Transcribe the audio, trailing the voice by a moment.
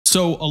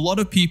So a lot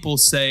of people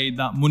say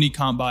that money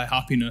can't buy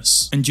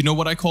happiness. And do you know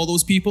what I call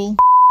those people?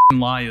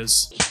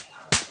 Liars.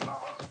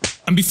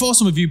 And before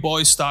some of you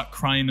boys start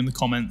crying in the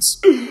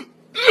comments,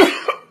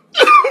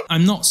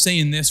 I'm not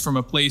saying this from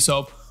a place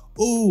of,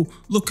 oh,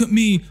 look at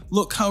me,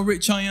 look how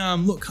rich I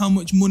am, look how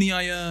much money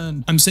I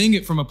earn. I'm saying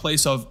it from a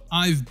place of,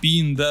 I've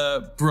been there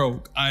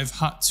broke. I've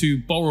had to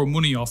borrow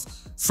money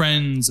off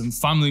friends and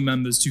family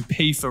members to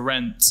pay for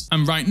rent.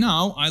 And right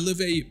now, I live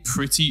a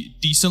pretty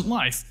decent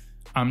life.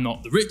 I'm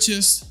not the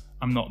richest,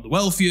 I'm not the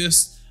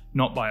wealthiest,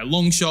 not by a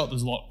long shot.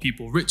 There's a lot of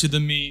people richer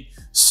than me,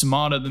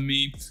 smarter than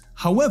me.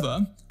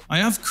 However, I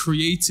have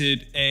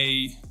created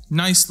a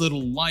nice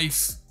little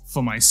life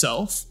for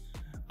myself.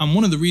 And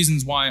one of the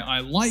reasons why I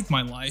like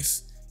my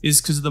life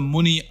is because of the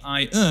money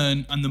I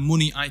earn and the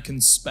money I can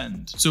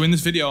spend. So in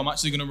this video, I'm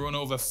actually going to run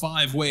over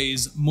 5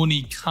 ways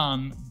money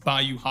can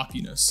buy you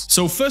happiness.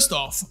 So first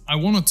off, I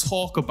want to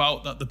talk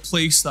about the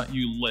place that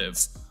you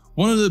live.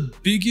 One of the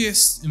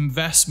biggest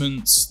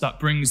investments that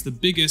brings the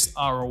biggest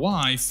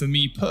ROI for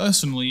me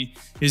personally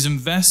is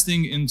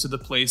investing into the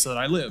place that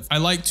I live. I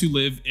like to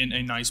live in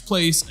a nice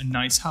place, a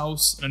nice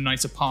house, and a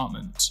nice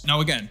apartment. Now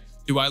again,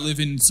 do I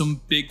live in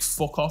some big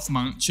fuck off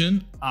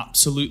mansion?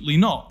 Absolutely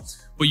not.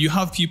 But you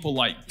have people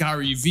like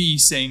Gary Vee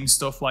saying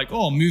stuff like,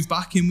 oh, move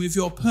back in with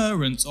your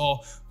parents, or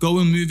go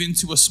and move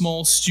into a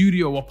small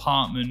studio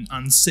apartment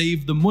and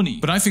save the money.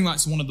 But I think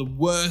that's one of the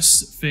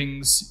worst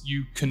things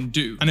you can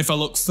do. And if I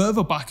look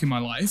further back in my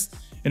life,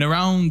 in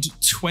around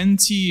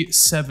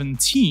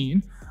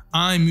 2017,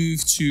 I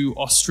moved to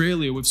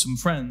Australia with some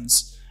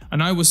friends,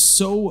 and I was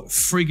so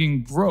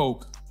frigging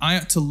broke, I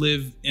had to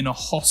live in a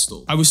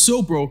hostel. I was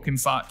so broke, in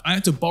fact, I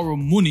had to borrow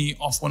money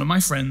off one of my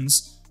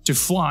friends to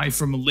fly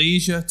from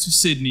Malaysia to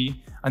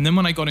Sydney. And then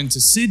when I got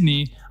into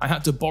Sydney, I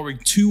had to borrow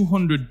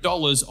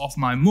 $200 off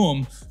my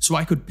mum so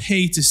I could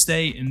pay to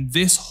stay in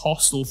this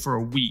hostel for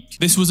a week.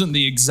 This wasn't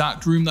the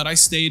exact room that I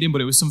stayed in, but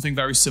it was something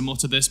very similar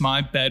to this. My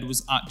bed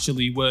was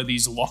actually where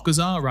these lockers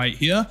are right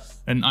here.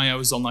 And I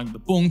was on like the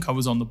bunk, I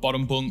was on the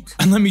bottom bunk.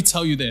 And let me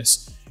tell you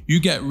this, you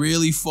get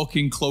really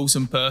fucking close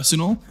and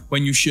personal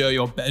when you share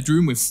your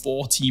bedroom with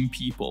 14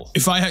 people.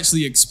 If I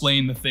actually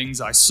explain the things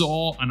I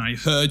saw and I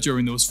heard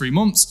during those 3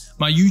 months,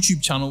 my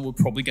YouTube channel would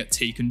probably get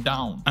taken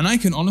down. And I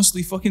can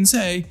honestly fucking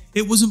say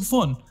it wasn't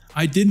fun.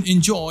 I didn't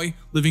enjoy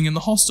living in the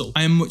hostel.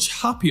 I am much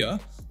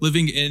happier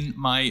living in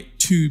my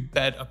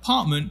 2-bed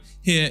apartment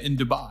here in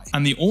Dubai.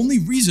 And the only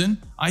reason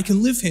I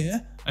can live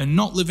here and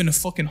not live in a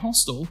fucking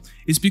hostel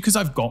is because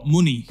I've got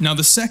money. Now,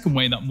 the second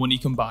way that money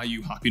can buy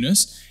you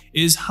happiness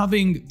is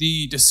having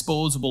the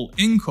disposable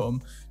income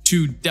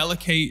to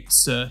delegate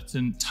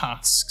certain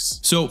tasks.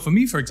 So for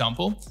me, for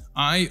example,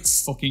 I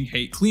fucking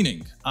hate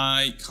cleaning.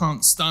 I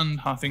can't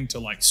stand having to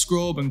like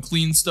scrub and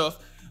clean stuff.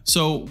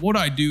 So what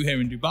I do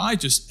here in Dubai,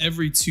 just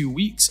every 2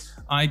 weeks,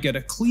 I get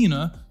a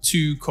cleaner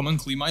to come and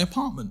clean my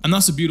apartment. And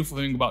that's the beautiful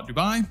thing about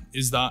Dubai,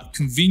 is that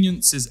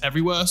convenience is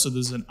everywhere. So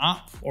there's an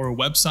app or a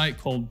website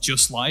called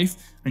Just Life.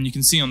 And you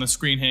can see on the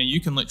screen here, you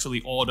can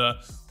literally order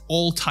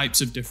all types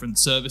of different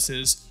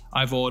services.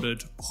 I've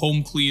ordered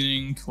home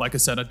cleaning. Like I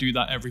said, I do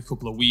that every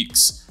couple of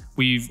weeks.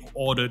 We've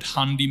ordered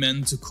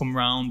handymen to come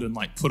around and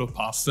like put up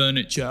our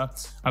furniture.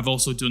 I've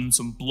also done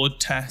some blood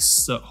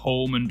tests at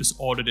home and just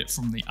ordered it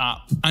from the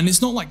app. And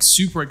it's not like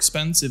super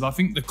expensive. I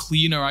think the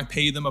cleaner, I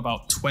pay them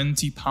about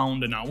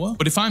 £20 an hour.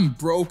 But if I'm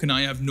broke and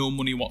I have no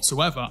money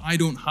whatsoever, I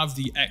don't have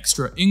the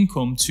extra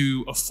income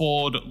to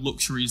afford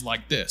luxuries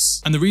like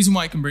this. And the reason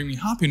why it can bring me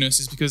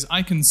happiness is because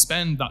I can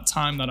spend that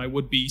time that I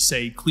would be,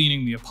 say,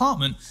 cleaning the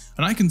apartment,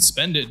 and I can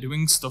spend it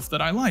doing stuff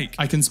that I like.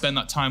 I can spend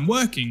that time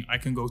working. I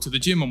can go to the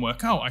gym and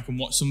work out. I can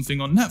watch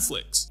something on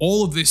Netflix.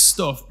 All of this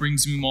stuff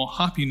brings me more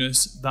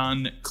happiness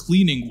than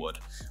cleaning would,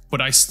 but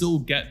I still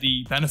get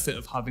the benefit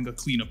of having a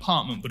clean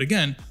apartment. But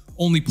again,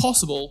 only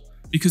possible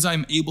because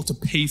I'm able to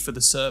pay for the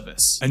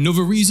service.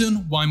 Another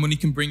reason why money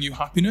can bring you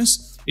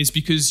happiness is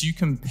because you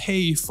can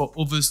pay for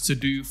others to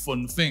do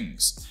fun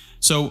things.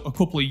 So a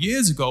couple of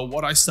years ago,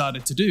 what I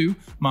started to do,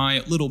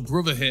 my little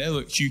brother here,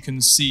 which you can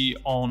see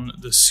on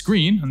the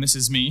screen, and this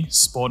is me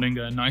sporting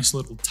a nice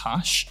little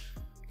tash.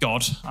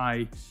 God,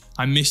 I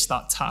missed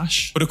that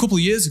tash. But a couple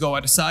of years ago, I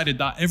decided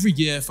that every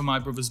year for my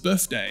brother's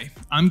birthday,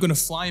 I'm gonna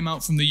fly him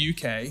out from the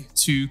UK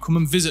to come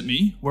and visit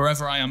me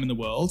wherever I am in the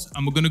world.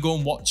 And we're gonna go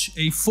and watch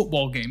a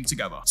football game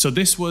together. So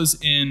this was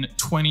in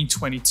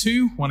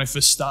 2022 when I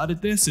first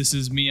started this. This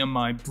is me and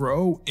my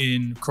bro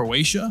in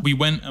Croatia. We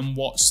went and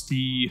watched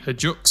the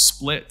Hajduk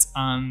Split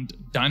and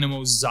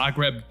Dynamo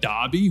Zagreb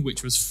derby,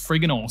 which was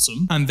friggin'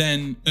 awesome. And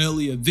then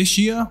earlier this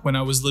year, when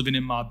I was living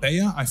in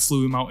Marbella, I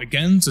flew him out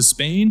again to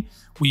Spain.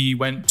 We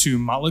went to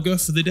Malaga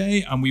for the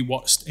day and we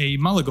watched a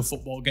Malaga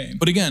football game.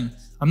 But again,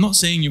 I'm not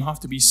saying you have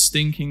to be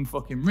stinking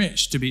fucking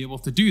rich to be able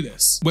to do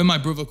this. When my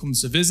brother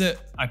comes to visit,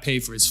 I pay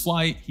for his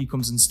flight, he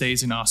comes and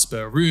stays in our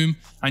spare room,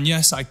 and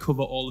yes, I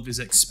cover all of his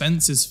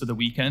expenses for the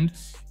weekend.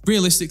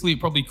 Realistically, it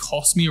probably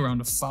costs me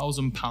around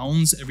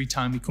 £1,000 every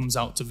time he comes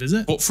out to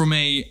visit. But from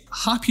a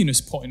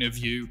happiness point of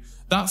view,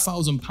 that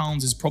 £1,000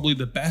 is probably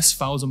the best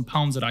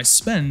 £1,000 that I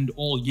spend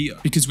all year,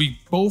 because we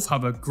both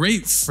have a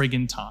great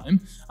friggin'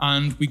 time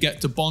and we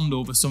get to bond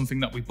over something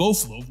that we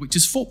both love, which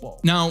is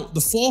football. Now,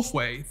 the fourth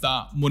way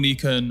that money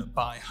can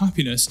buy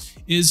happiness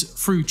is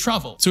through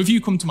travel. So if you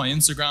come to my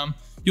Instagram,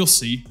 you'll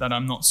see that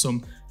I'm not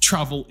some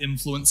travel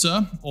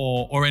influencer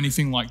or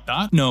anything like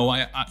that. No,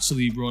 I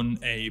actually run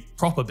a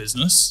proper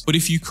business. But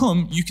if you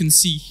come, you can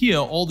see here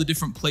all the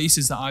different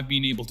places that I've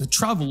been able to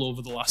travel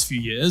over the last few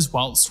years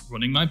whilst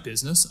running my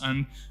business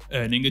and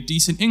earning a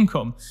decent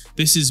income.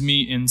 This is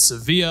me in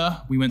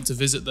Sevilla. We went to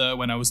visit there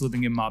when I was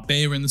living in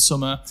Marbella in the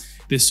summer.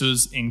 This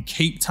was in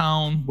Cape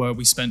Town, where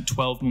we spent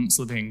 12 months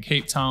living in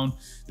Cape Town.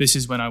 This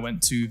is when I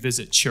went to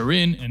visit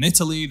Turin in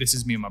Italy. This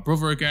is me and my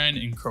brother again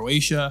in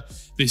Croatia.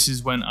 This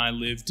is when I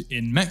lived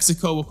in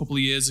Mexico a couple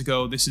of years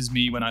ago. This is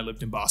me when I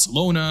lived in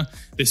Barcelona.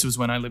 This was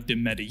when I lived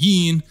in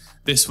Medellin.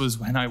 This was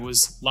when I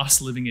was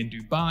last living in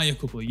Dubai a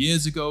couple of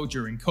years ago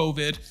during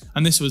COVID.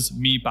 And this was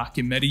me back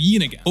in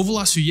Medellin again. Over the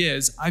last few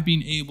years, I've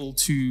been able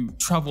to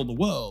travel the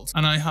world,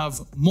 and I have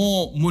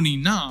more money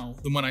now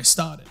than when I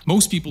started.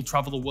 Most people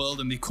travel the world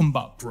and they come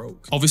back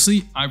broke.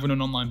 Obviously, I run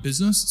an online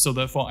business, so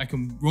therefore I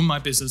can run my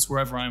business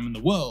wherever I am in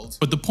the world.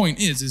 But the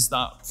point is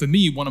that for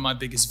me, one of my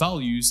biggest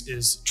values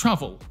is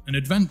travel and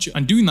adventure.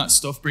 And doing that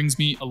stuff brings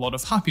me a lot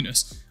of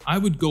happiness. I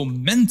would go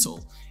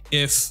mental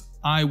if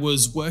I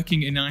was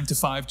working a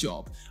 9-to-5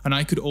 job and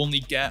I could only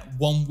get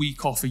 1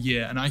 week off a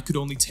year and I could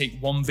only take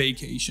one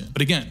vacation.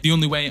 But again, the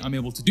only way I'm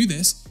able to do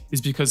this is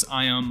because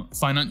I am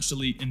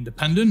financially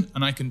independent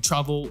and I can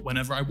travel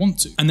whenever I want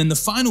to. And then the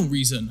final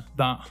reason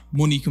that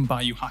money can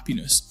buy you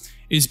happiness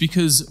is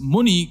because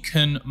money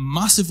can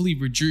massively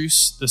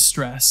reduce the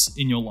stress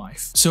in your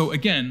life. So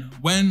again,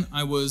 when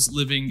I was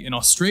living in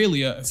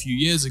Australia a few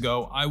years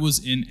ago, I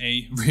was in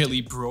a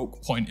really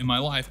broke point in my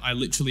life. I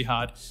literally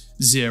had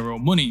zero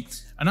money.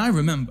 And I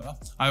remember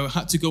I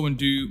had to go and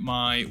do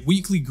my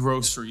weekly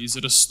groceries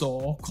at a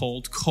store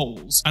called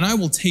Coles. And I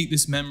will take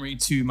this memory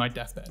to my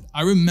deathbed.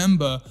 I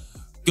remember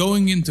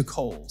going into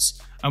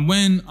Coles, and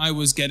when I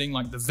was getting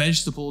like the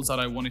vegetables that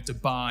I wanted to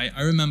buy,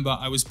 I remember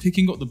I was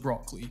picking up the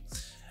broccoli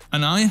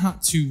and I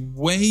had to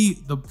weigh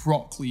the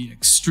broccoli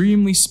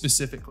extremely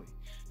specifically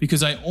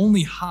because I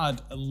only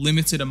had a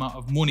limited amount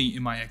of money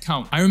in my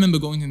account. I remember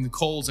going into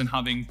Coles and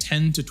having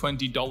 $10 to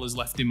 $20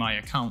 left in my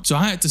account. So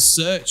I had to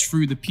search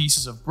through the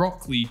pieces of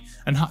broccoli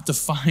and had to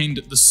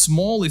find the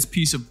smallest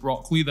piece of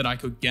broccoli that I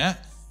could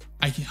get.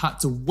 I had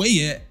to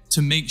weigh it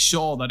to make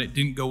sure that it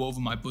didn't go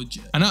over my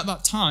budget. And at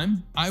that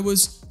time, I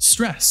was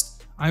stressed.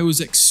 I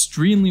was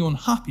extremely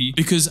unhappy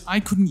because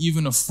I couldn't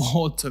even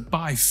afford to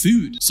buy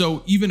food.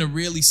 So even a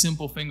really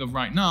simple thing of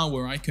right now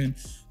where I can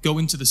go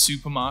into the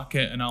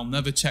supermarket and I'll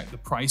never check the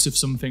price of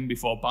something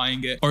before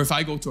buying it. Or if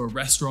I go to a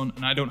restaurant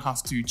and I don't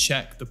have to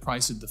check the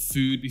price of the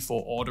food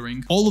before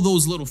ordering. All of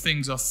those little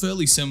things are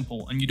fairly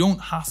simple and you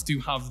don't have to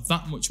have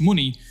that much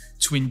money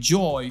to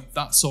enjoy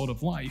that sort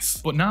of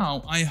life. But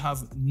now I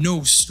have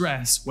no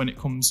stress when it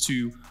comes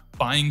to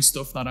buying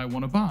stuff that I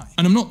want to buy.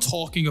 And I'm not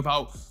talking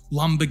about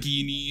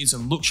Lamborghinis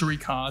and luxury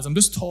cars. I'm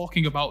just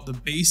talking about the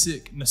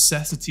basic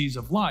necessities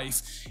of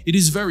life. It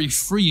is very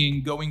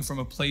freeing going from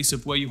a place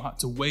of where you had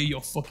to weigh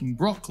your fucking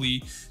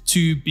broccoli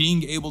to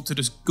being able to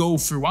just go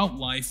throughout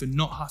life and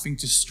not having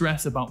to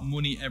stress about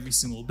money every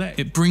single day.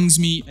 It brings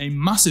me a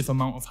massive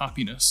amount of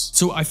happiness.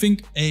 So I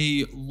think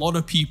a lot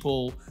of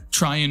people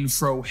try and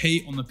throw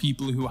hate on the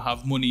people who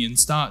have money and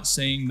start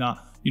saying that,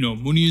 you know,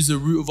 money is the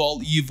root of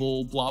all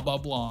evil, blah, blah,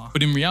 blah.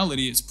 But in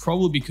reality, it's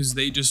probably because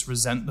they just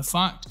resent the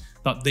fact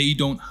that they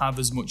don't have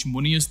as much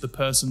money as the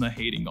person they're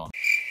hating on.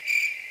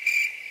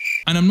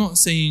 And I'm not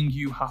saying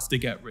you have to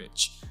get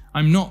rich.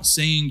 I'm not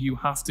saying you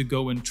have to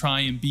go and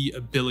try and be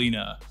a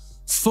billionaire.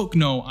 Fuck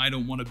no, I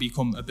don't want to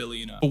become a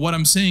billionaire. But what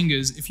I'm saying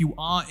is, if you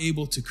are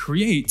able to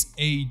create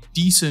a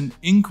decent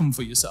income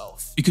for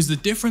yourself, because the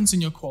difference in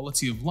your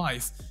quality of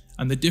life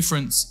and the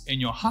difference in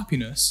your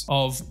happiness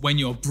of when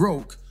you're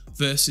broke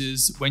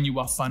versus when you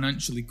are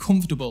financially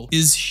comfortable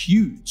is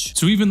huge.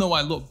 So even though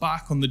I look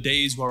back on the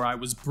days where I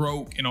was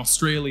broke in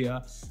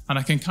Australia and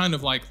I can kind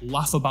of like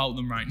laugh about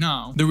them right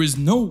now, there is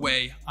no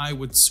way I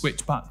would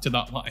switch back to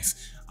that life.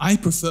 I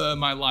prefer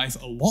my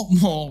life a lot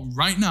more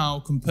right now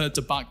compared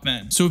to back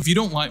then. So if you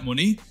don't like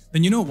money,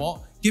 then you know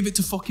what? Give it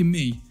to fucking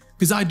me,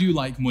 because I do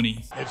like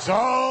money. It's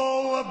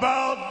all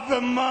about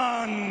the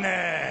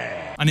money.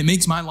 And it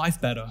makes my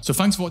life better. So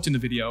thanks for watching the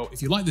video.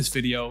 If you like this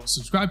video,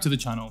 subscribe to the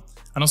channel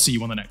and I'll see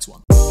you on the next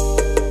one.